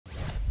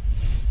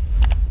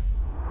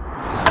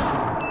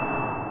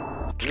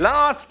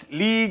Last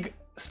league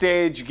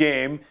stage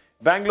game,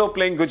 Bangalore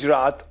playing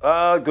Gujarat.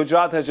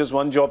 Gujarat has just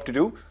one job to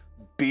do: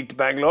 beat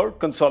Bangalore,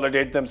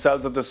 consolidate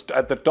themselves at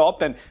the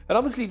top, and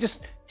obviously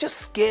just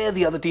scare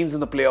the other teams in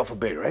the playoff a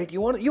bit, right?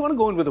 You want to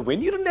go in with a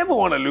win. You don't never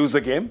want to lose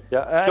a game.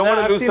 Yeah, don't want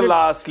to lose the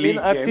last league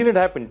game. I've seen it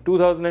happen.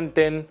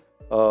 2010,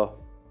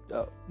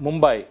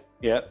 Mumbai.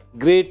 Yeah.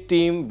 Great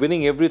team,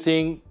 winning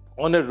everything,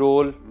 on a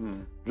roll.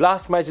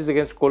 Last match is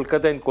against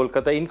Kolkata, and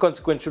Kolkata,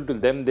 inconsequential to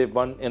them. They've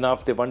won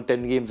enough. They've won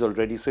 10 games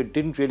already, so it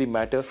didn't really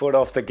matter. Foot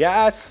off the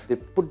gas. They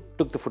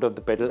took the foot off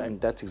the pedal,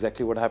 and that's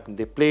exactly what happened.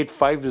 They played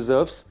 5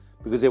 reserves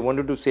because they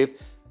wanted to save.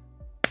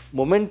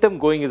 Momentum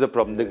going is a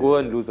problem. They go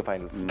and lose the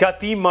finals.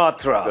 Gati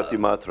Matra. Gati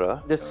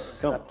Matra.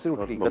 Yes,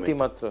 absolutely. Gati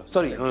Matra.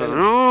 Sorry.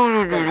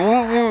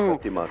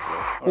 Gati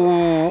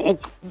Matra.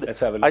 Let's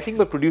have a look. I think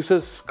the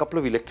producers, a couple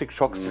of electric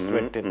shocks just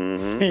went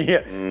in.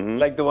 Yeah,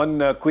 like the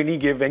one Quinny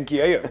gave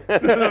Venki Iyer.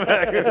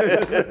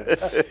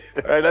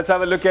 All right, let's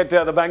have a look at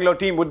the Bangalore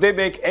team. Would they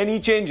make any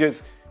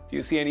changes? Do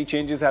you see any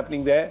changes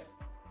happening there?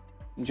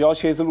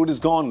 Josh Hazelwood is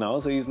gone now,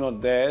 so he's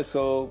not there.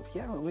 So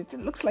yeah, it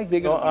looks like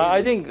they're going to.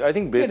 I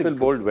think Bracewell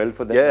bowled well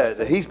for them.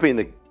 Yeah, he's been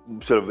the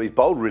he's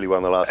bowled really well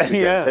in the last 2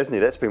 games, hasn't he?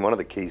 That's been one of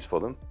the keys for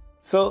them.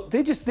 So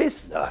they just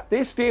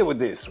they stay with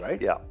this, right?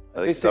 Yeah,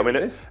 I They think stay so. I mean,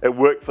 with this. it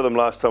worked for them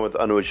last time with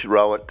Anuj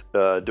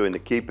Rawat doing the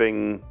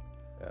keeping.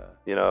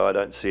 You know, I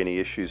don't see any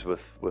issues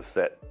with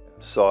that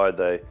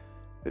side.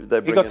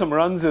 He got some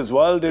runs as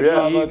well, did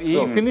Rawat?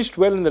 He finished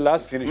well in the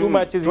last few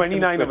matches.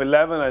 29 of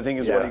 11, I think,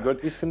 is what he got.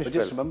 He's finished but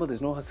just remember,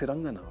 there's no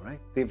Hasaranga now, right?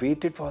 They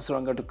waited for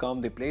Hasaranga to come.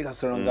 They played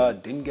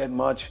Hasaranga, didn't get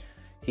much.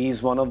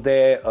 He's one of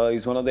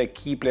their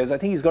key players. I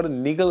think he's got a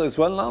niggle as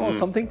well now or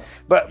something.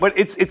 But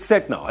it's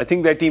set now. I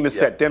think their team is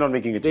set. They're not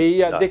making a change.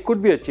 There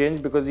could be a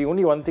change because the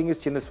only one thing is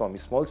Chinnaswamy.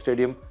 Small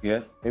stadium.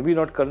 Yeah. Maybe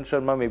not Karan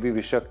Sharma, maybe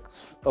Vishak.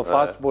 A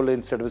fast bowler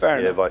instead of a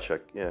spinner. Yeah,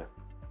 Vishak, yeah.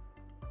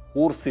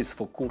 Horses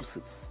for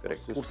courses.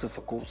 Correct. Horses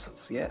for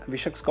courses. Yeah.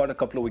 Vishak's got a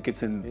couple of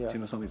wickets in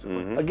Chinnaswamy's.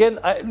 Again,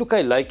 I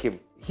like him.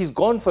 He's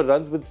gone for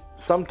runs, but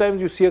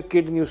sometimes you see a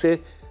kid and you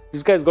say,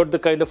 this guy's got the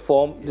kind of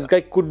form. This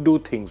guy could do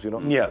things, you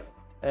know. Yeah.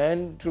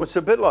 And it's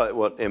a bit like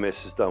what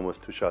MS has done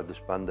with Tushar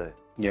Deshpande.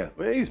 Yeah.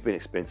 Well, he's been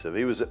expensive.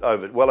 He was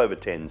well over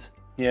 10s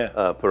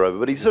per over,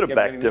 but he's sort of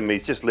backed him.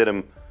 He's just let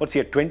him. What's he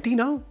at, 20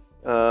 now?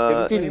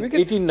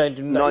 18,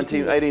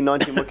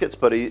 19 wickets,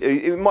 but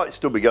he might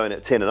still be going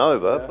at 10 and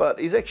over, but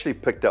he's actually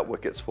picked up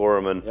wickets for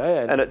him,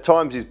 and at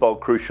times he's bowled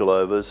crucial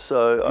overs.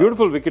 So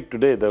beautiful wicket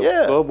today, the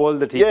spur ball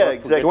that he got.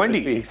 Exactly.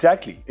 20,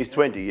 exactly. He's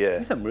 20,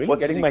 yeah. I'm really What's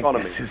getting his my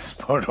economy? guesses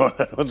spot on.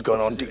 What's going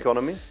on? His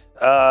economy?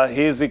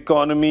 His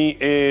economy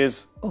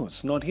is,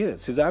 it's not here.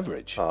 It's his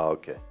average. Oh,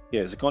 okay.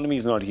 Yeah, his economy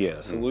is not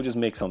here, so we'll just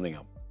make something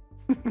up.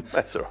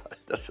 That's all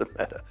right. Doesn't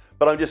matter.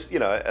 But I'm just,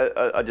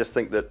 I just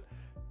think that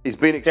he's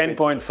been expensive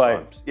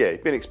 10.5. Yeah, he's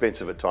been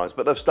expensive at times,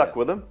 but they've stuck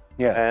with him.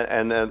 Yeah.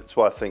 And that's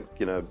why I think,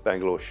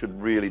 Bangalore should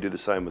really do the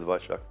same with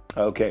Vishak.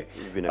 Okay.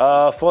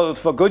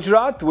 For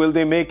Gujarat, will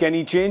they make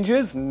any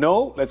changes?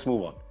 No. Let's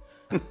move on.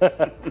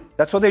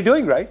 That's what they're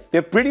doing, right?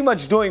 They're pretty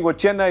much doing what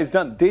Chennai has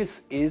done.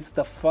 This is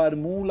the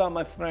formula,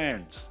 my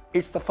friends.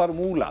 It's the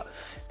formula.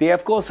 They,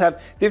 of course,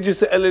 they've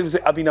just,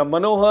 Abhinav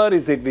Manohar,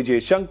 is it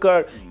Vijay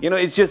Shankar?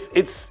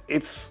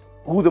 It's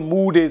who the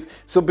mood is.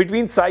 So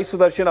between Sai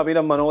Sudarshan,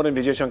 Abhinav Manohar and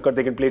Vijay Shankar,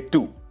 they can play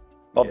 2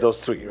 of those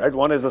 3, right?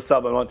 One is a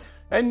sub and one.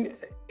 And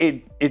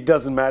it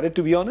doesn't matter,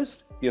 to be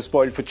honest. You're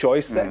spoiled for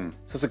choice there.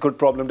 So it's a good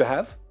problem to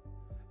have.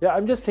 Yeah,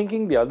 I'm just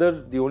thinking the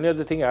only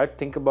other thing I'd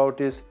think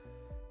about is,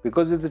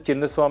 because it's the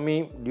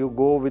Chinnaswamy, do you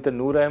go with a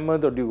Noor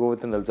Ahmed or do you go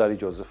with an Alzari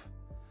Joseph?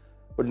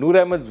 But Noor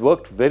Ahmed's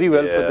worked very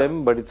well for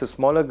them, but it's a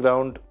smaller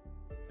ground.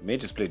 They may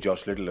just play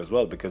Josh Little as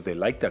well because they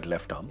like that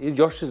left arm.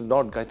 Josh is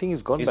not. I think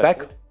he's gone He's back.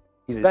 back.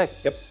 He's back.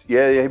 Yep.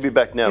 Yeah, he'll be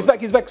back now.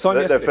 He's back. Saw him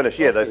yesterday. They finished.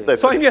 Yeah, they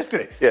saw him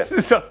yesterday. Yeah.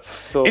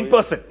 So in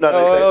person. No,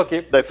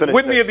 okay. They finished.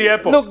 With me at the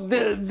airport. Look,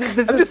 I'm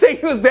just saying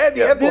he was there at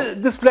the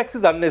airport. This flex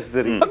is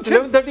unnecessary. It's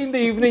 11:30 in the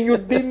evening. You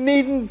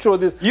needn't show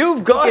this.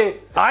 You've got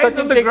eyes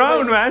on the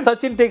ground, man.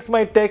 Sachin takes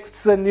my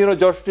texts and,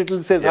 Josh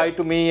Little says hi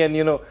to me and,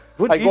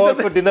 I go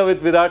out for dinner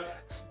with Virat.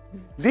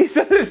 These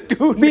are the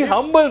two. Be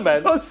humble,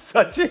 man. Oh,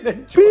 Sachin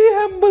and Josh. Be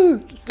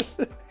humble.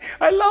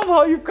 I love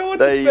how you've covered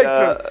the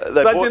spectrum.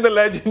 Sachin the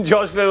legend,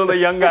 Josh Little the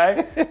young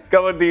guy,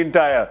 covered the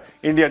entire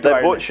India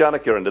tournament. They brought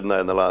Shanaka in, didn't they,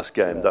 in the last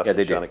game? Dustin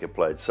they did. Shanaka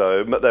played.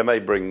 So they may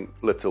bring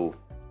Little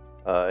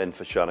in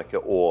for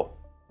Shanaka or,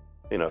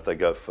 if they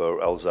go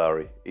for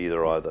Alzari,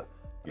 either.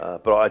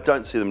 But I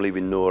don't see them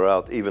leaving Noor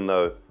out, even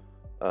though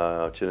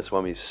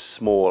Chinnaswamy is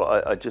small.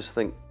 I just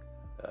think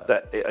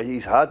that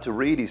he's hard to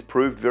read. He's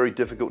proved very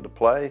difficult to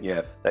play.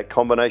 Yeah. That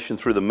combination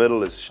through the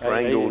middle is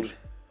strangled.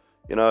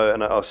 And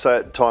I'll say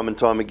it time and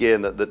time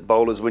again that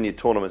bowlers win your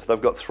tournaments. They've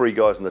got 3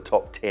 guys in the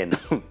top 10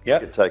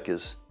 wicket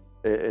takers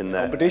in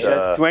that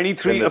competition.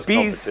 23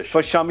 apiece for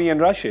Shami and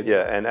Rashid.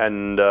 Yeah,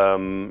 and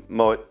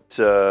Mohit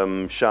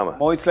Sharma.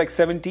 Mohit's like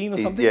 17 or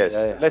something? Yes,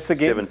 less a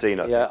game. 17.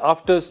 I think. Yeah,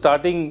 after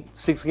starting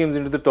 6 games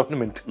into the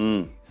tournament.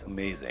 It's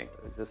amazing.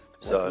 Just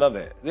love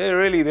it.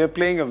 They're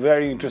playing a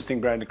very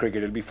interesting brand of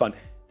cricket. It'll be fun.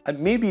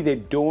 maybe they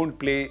don't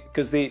play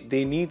because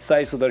they need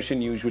Sai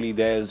Sudarshan usually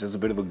there as a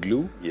bit of a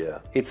glue. Yeah.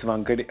 It's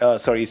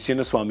it's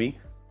Chinnaswamy.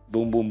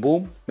 Boom, boom,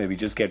 boom. Maybe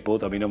just get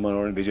both Abhinav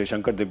Manohar and Vijay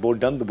Shankar. They've both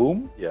done the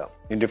boom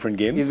in different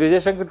games. Is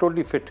Vijay Shankar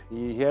totally fit?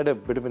 He had a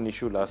bit of an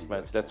issue last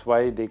match. That's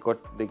why they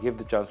gave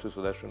the chance to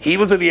Sudarshan. He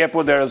was at the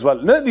airport there as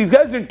well. No, these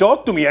guys didn't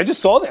talk to me. I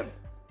just saw them.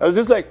 I was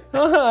just like,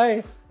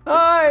 hi,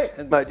 hi.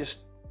 And mate,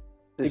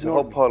 there's a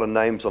whole pile of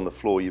names on the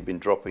floor you've been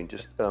dropping.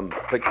 Just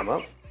pick them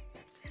up.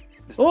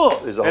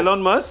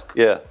 Elon Musk.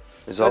 Yeah.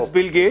 That's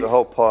Bill Gates. There's a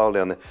whole pile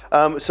down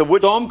there. So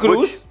which Tom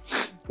Cruise.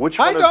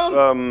 Hi,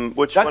 Tom.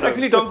 Which That's one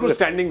actually Tom Cruise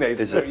standing there.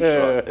 He's very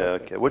short. Yeah,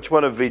 okay. Which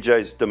one of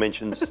Vijay's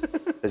dimensions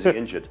is he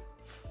injured?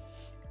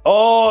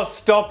 Oh,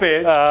 stop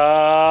it!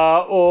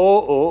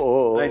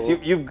 Oh. Nice.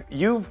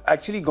 You've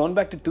actually gone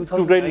back to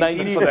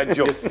 2019 for that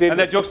joke, and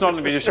that joke's not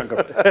on Vijay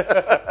Shankar.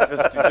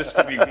 just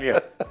to be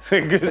clear,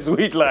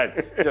 sweet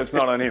lad. Joke's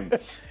not on him.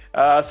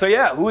 So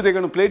yeah, who are they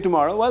going to play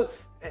tomorrow? Well,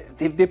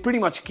 they pretty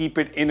much keep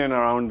it in and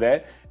around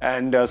there,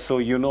 and so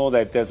you know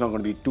that there's not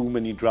going to be too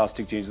many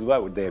drastic changes. Why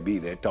would there be?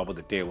 They're top of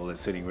the table. They're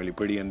sitting really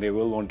pretty, and they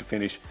will want to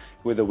finish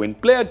with a win.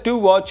 Player to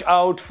watch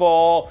out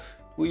for.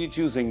 Who are you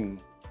choosing?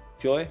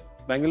 Joy,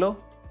 Bangalore,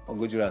 or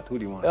Gujarat? Who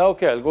do you want?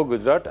 Okay, I'll go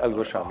Gujarat. I'll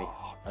go Shami.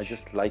 I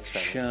just like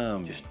Shami.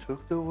 Sham. Just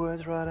took the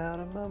words right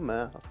out of my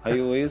mouth. Are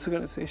you also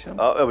going to say Sham?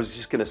 I was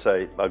just going to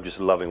say I'm just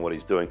loving what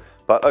he's doing.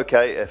 But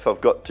okay, if I've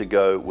got to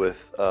go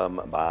with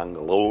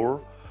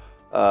Bangalore.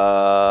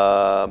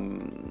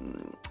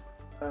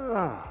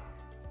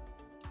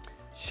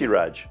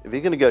 Siraj. If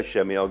you're going to go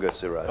Shami, I'll go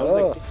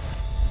Siraj.